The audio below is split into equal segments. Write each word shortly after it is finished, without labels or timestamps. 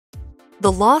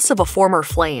The loss of a former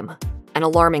flame, an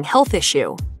alarming health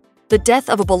issue, the death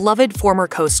of a beloved former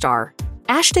co-star.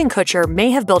 Ashton Kutcher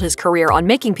may have built his career on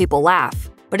making people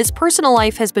laugh, but his personal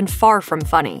life has been far from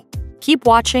funny. Keep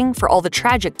watching for all the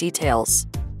tragic details.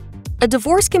 A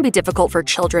divorce can be difficult for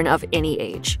children of any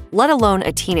age, let alone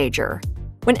a teenager.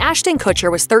 When Ashton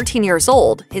Kutcher was 13 years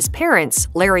old, his parents,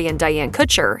 Larry and Diane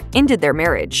Kutcher, ended their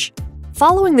marriage.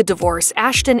 Following the divorce,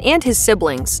 Ashton and his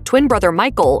siblings, twin brother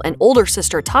Michael and older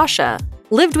sister Tasha,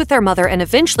 lived with their mother and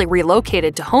eventually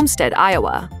relocated to Homestead,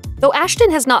 Iowa. Though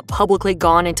Ashton has not publicly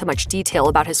gone into much detail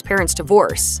about his parents'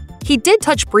 divorce, he did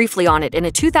touch briefly on it in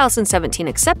a 2017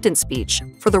 acceptance speech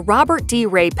for the Robert D.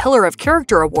 Ray Pillar of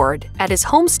Character Award at his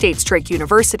home state Drake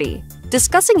University.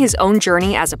 Discussing his own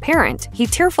journey as a parent, he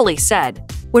tearfully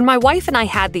said, "When my wife and I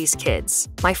had these kids,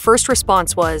 my first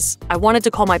response was, I wanted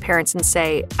to call my parents and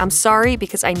say, I'm sorry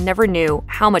because I never knew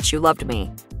how much you loved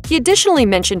me." He additionally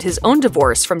mentioned his own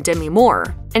divorce from Demi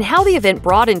Moore and how the event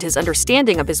broadened his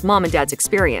understanding of his mom and dad's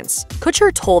experience.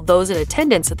 Kutcher told those in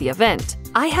attendance at the event,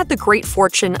 "I had the great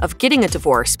fortune of getting a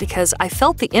divorce because I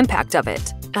felt the impact of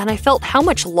it, and I felt how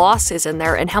much loss is in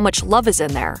there and how much love is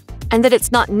in there, and that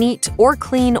it's not neat or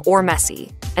clean or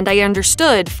messy. And I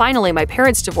understood, finally, my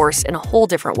parents' divorce in a whole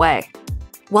different way."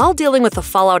 While dealing with the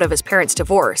fallout of his parents'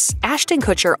 divorce, Ashton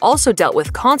Kutcher also dealt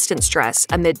with constant stress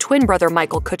amid twin brother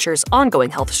Michael Kutcher's ongoing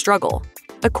health struggle.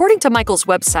 According to Michael's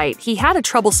website, he had a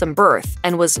troublesome birth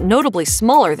and was notably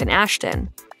smaller than Ashton.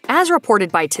 As reported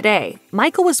by Today,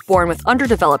 Michael was born with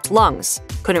underdeveloped lungs,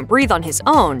 couldn't breathe on his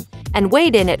own, and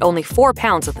weighed in at only 4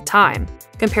 pounds at the time,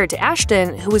 compared to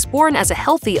Ashton, who was born as a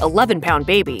healthy 11-pound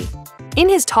baby. In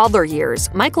his toddler years,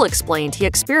 Michael explained he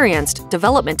experienced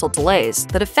developmental delays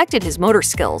that affected his motor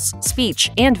skills, speech,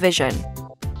 and vision.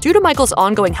 Due to Michael's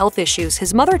ongoing health issues,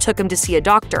 his mother took him to see a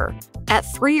doctor. At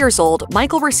 3 years old,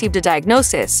 Michael received a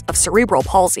diagnosis of cerebral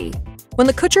palsy. When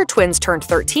the Kutcher twins turned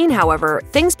 13, however,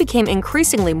 things became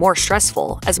increasingly more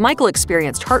stressful as Michael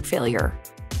experienced heart failure.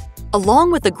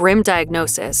 Along with the grim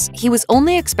diagnosis, he was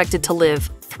only expected to live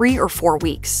 3 or 4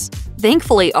 weeks.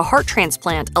 Thankfully, a heart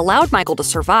transplant allowed Michael to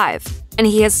survive, and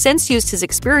he has since used his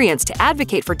experience to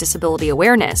advocate for disability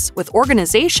awareness with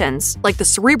organizations like the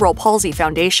Cerebral Palsy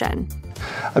Foundation.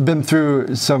 I've been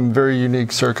through some very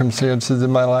unique circumstances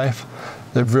in my life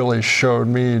that really showed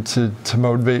me to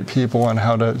motivate people on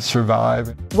how to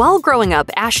survive. While growing up,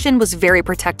 Ashton was very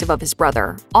protective of his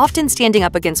brother, often standing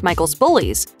up against Michael's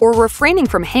bullies or refraining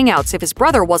from hangouts if his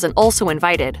brother wasn't also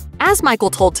invited. As Michael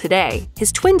told Today,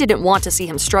 his twin didn't want to see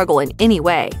him struggle in any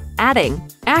way, adding,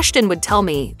 "Ashton would tell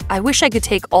me, I wish I could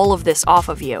take all of this off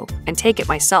of you and take it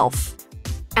myself."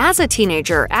 As a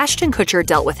teenager, Ashton Kutcher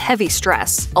dealt with heavy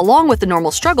stress, along with the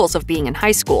normal struggles of being in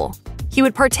high school. He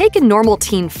would partake in normal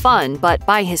teen fun, but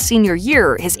by his senior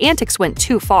year, his antics went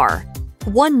too far.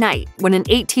 One night, when an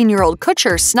 18-year-old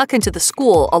Kutcher snuck into the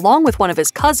school along with one of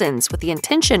his cousins with the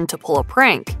intention to pull a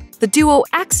prank, the duo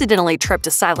accidentally tripped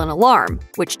a silent alarm,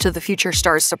 which, to the future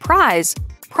star's surprise,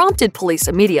 prompted police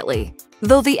immediately.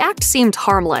 Though the act seemed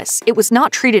harmless, it was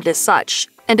not treated as such,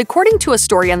 and according to a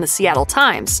story on the Seattle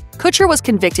Times, Kutcher was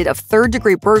convicted of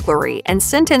third-degree burglary and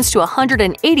sentenced to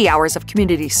 180 hours of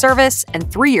community service and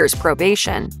 3 years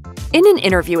probation. In an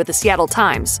interview with the Seattle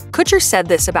Times, Kutcher said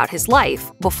this about his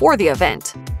life before the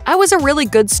event. "I was a really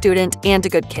good student and a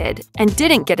good kid, and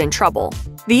didn't get in trouble.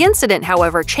 The incident,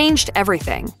 however, changed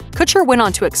everything." Kutcher went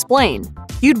on to explain,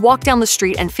 "You'd walk down the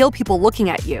street and feel people looking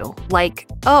at you, like,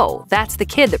 oh, that's the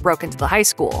kid that broke into the high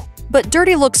school." But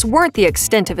dirty looks weren't the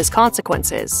extent of his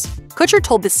consequences. Kutcher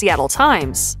told the Seattle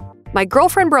Times, "My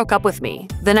girlfriend broke up with me,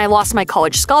 then I lost my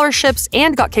college scholarships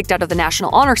and got kicked out of the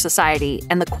National Honor Society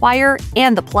and the choir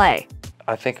and the play."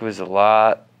 I think it was a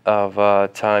lot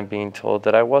of time being told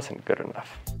that I wasn't good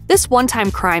enough. This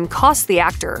one-time crime cost the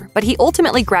actor, but he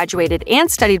ultimately graduated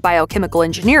and studied biochemical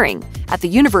engineering at the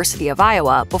University of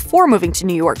Iowa before moving to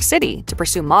New York City to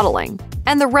pursue modeling.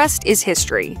 And the rest is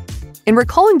history. In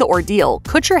recalling the ordeal,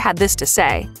 Kutcher had this to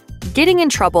say, "Getting in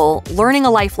trouble, learning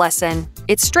a life lesson,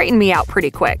 it straightened me out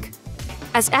pretty quick."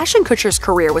 As Ashton Kutcher's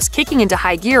career was kicking into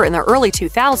high gear in the early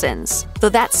 2000s, though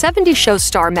that 70s show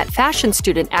star met fashion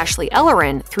student Ashley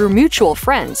Ellerin through mutual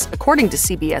friends, according to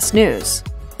CBS News.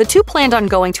 The two planned on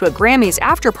going to a Grammys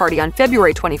after-party on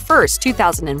February 21,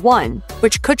 2001,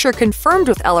 which Kutcher confirmed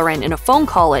with Ellerin in a phone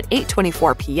call at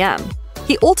 8:24 p.m.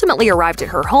 He ultimately arrived at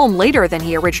her home later than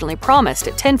he originally promised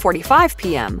at 10:45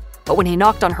 p.m., but when he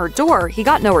knocked on her door, he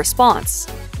got no response.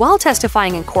 While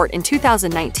testifying in court in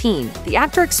 2019, the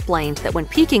actor explained that when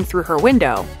peeking through her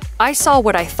window, "I saw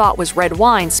what I thought was red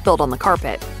wine spilled on the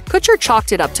carpet." Kutcher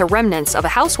chalked it up to remnants of a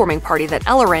housewarming party that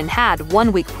Ellerin had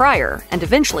 1 week prior and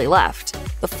eventually left.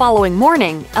 The following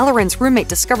morning, Ellerin's roommate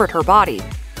discovered her body.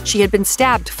 She had been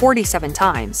stabbed 47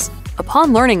 times.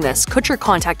 Upon learning this, Kutcher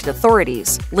contacted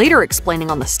authorities, later explaining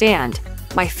on the stand,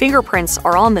 "My fingerprints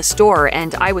are on this door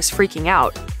and I was freaking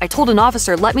out. I told an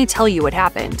officer, let me tell you what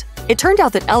happened." It turned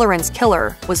out that Ellerin's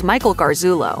killer was Michael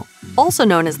Garzullo, also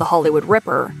known as the Hollywood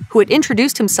Ripper, who had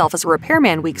introduced himself as a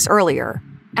repairman weeks earlier.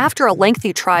 After a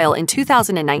lengthy trial in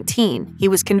 2019, he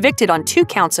was convicted on 2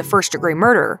 counts of first-degree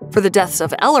murder for the deaths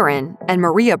of Ellerin and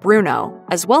Maria Bruno,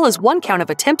 as well as 1 count of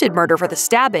attempted murder for the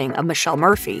stabbing of Michelle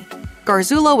Murphy.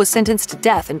 Garzullo was sentenced to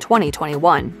death in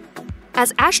 2021.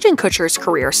 As Ashton Kutcher's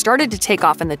career started to take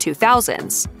off in the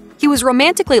 2000s, he was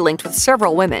romantically linked with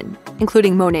several women,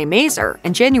 including Monet Mazer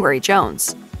and January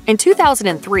Jones. In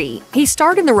 2003, he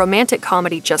starred in the romantic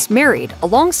comedy Just Married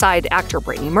alongside actor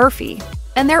Brittany Murphy,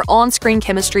 and their on-screen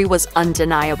chemistry was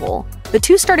undeniable. The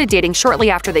two started dating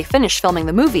shortly after they finished filming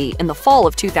the movie in the fall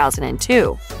of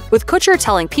 2002, with Kutcher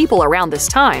telling people around this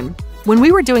time, "When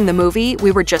we were doing the movie,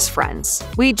 we were just friends.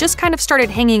 We just kind of started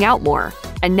hanging out more,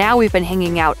 and now we've been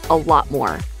hanging out a lot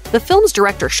more." The film's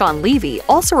director Sean Levy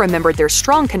also remembered their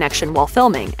strong connection while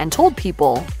filming and told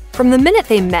people, "From the minute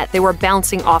they met, they were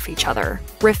bouncing off each other,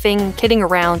 riffing, kidding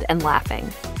around, and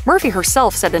laughing." Murphy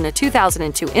herself said in a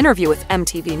 2002 interview with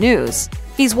MTV News,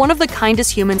 "He's one of the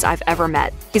kindest humans I've ever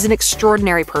met. He's an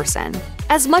extraordinary person."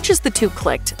 As much as the two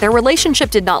clicked, their relationship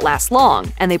did not last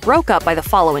long, and they broke up by the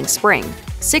following spring.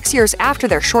 6 years after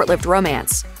their short-lived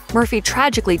romance, Murphy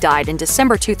tragically died in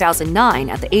December 2009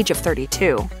 at the age of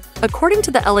 32. According to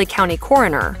the LA County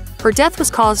coroner, her death was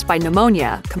caused by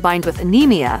pneumonia combined with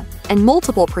anemia and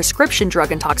multiple prescription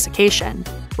drug intoxication.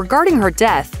 Regarding her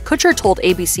death, Kutcher told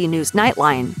ABC News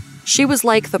Nightline, "She was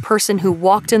like the person who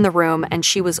walked in the room and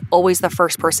she was always the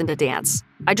first person to dance.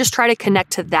 I just try to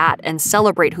connect to that and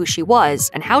celebrate who she was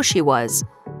and how she was,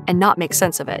 and not make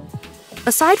sense of it."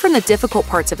 Aside from the difficult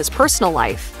parts of his personal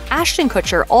life, Ashton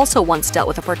Kutcher also once dealt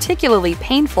with a particularly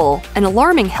painful and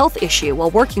alarming health issue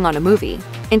while working on a movie.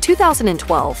 In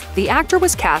 2012, the actor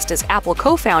was cast as Apple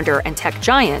co-founder and tech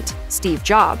giant Steve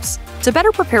Jobs. To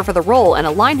better prepare for the role and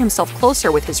align himself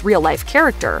closer with his real-life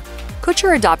character,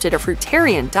 Kutcher adopted a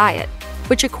fruitarian diet,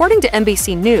 which according to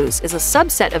NBC News is a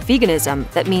subset of veganism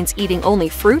that means eating only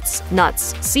fruits,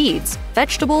 nuts, seeds,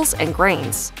 vegetables, and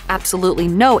grains. Absolutely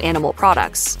no animal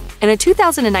products. In a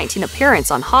 2019 appearance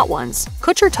on Hot Ones,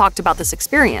 Kutcher talked about this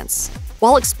experience.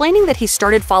 While explaining that he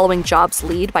started following Jobs'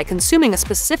 lead by consuming a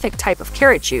specific type of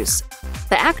carrot juice,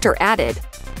 the actor added,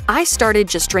 "I started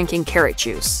just drinking carrot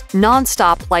juice,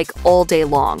 non-stop, like all day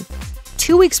long.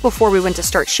 2 weeks before we went to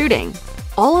start shooting,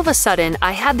 all of a sudden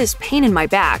I had this pain in my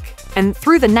back, and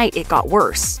through the night it got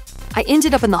worse. I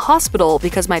ended up in the hospital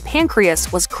because my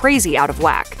pancreas was crazy out of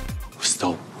whack." It was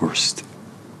the worst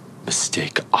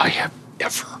mistake I have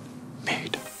ever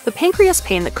made. The pancreas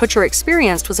pain that Kutcher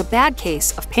experienced was a bad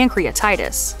case of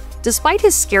pancreatitis. Despite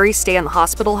his scary stay in the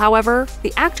hospital, however,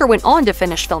 the actor went on to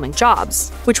finish filming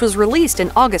Jobs, which was released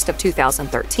in August of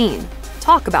 2013.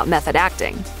 Talk about method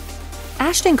acting.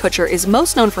 Ashton Kutcher is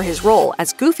most known for his role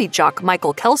as goofy jock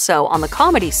Michael Kelso on the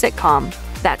comedy sitcom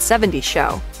That 70s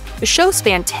Show. The show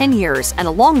spanned 10 years, and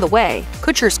along the way,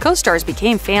 Kutcher's co-stars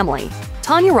became family.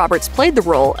 Tanya Roberts played the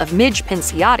role of Midge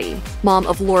Pinciotti, mom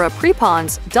of Laura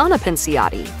Prepon's Donna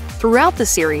Pinciotti, throughout the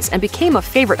series and became a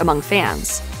favorite among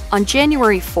fans. On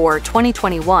January 4,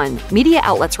 2021, media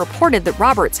outlets reported that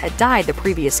Roberts had died the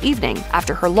previous evening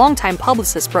after her longtime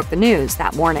publicist broke the news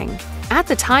that morning. At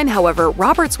the time, however,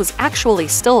 Roberts was actually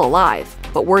still alive,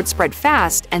 but word spread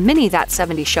fast and many That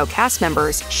 70s Show cast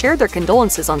members shared their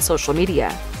condolences on social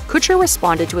media. Kutcher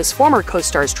responded to his former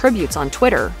co-stars' tributes on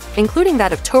Twitter, including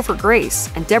that of Topher Grace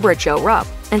and Deborah Jo Rupp,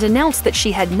 and announced that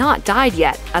she had not died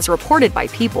yet, as reported by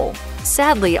People.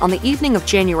 Sadly, on the evening of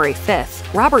January 5th,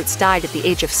 Roberts died at the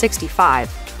age of 65.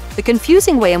 The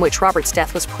confusing way in which Roberts'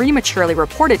 death was prematurely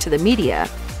reported to the media,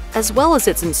 as well as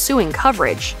its ensuing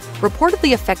coverage,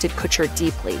 reportedly affected Kutcher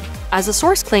deeply, as a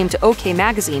source claimed to OK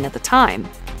Magazine at the time.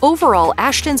 Overall,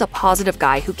 Ashton's a positive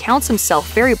guy who counts himself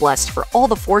very blessed for all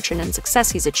the fortune and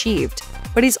success he's achieved,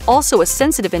 but he's also a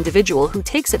sensitive individual who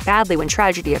takes it badly when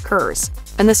tragedy occurs,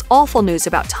 and this awful news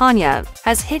about Tanya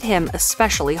has hit him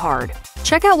especially hard.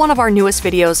 Check out one of our newest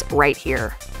videos right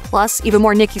here. Plus, even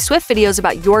more Nicki Swift videos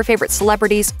about your favorite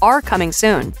celebrities are coming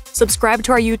soon. Subscribe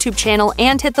to our YouTube channel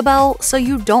and hit the bell so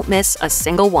you don't miss a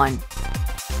single one.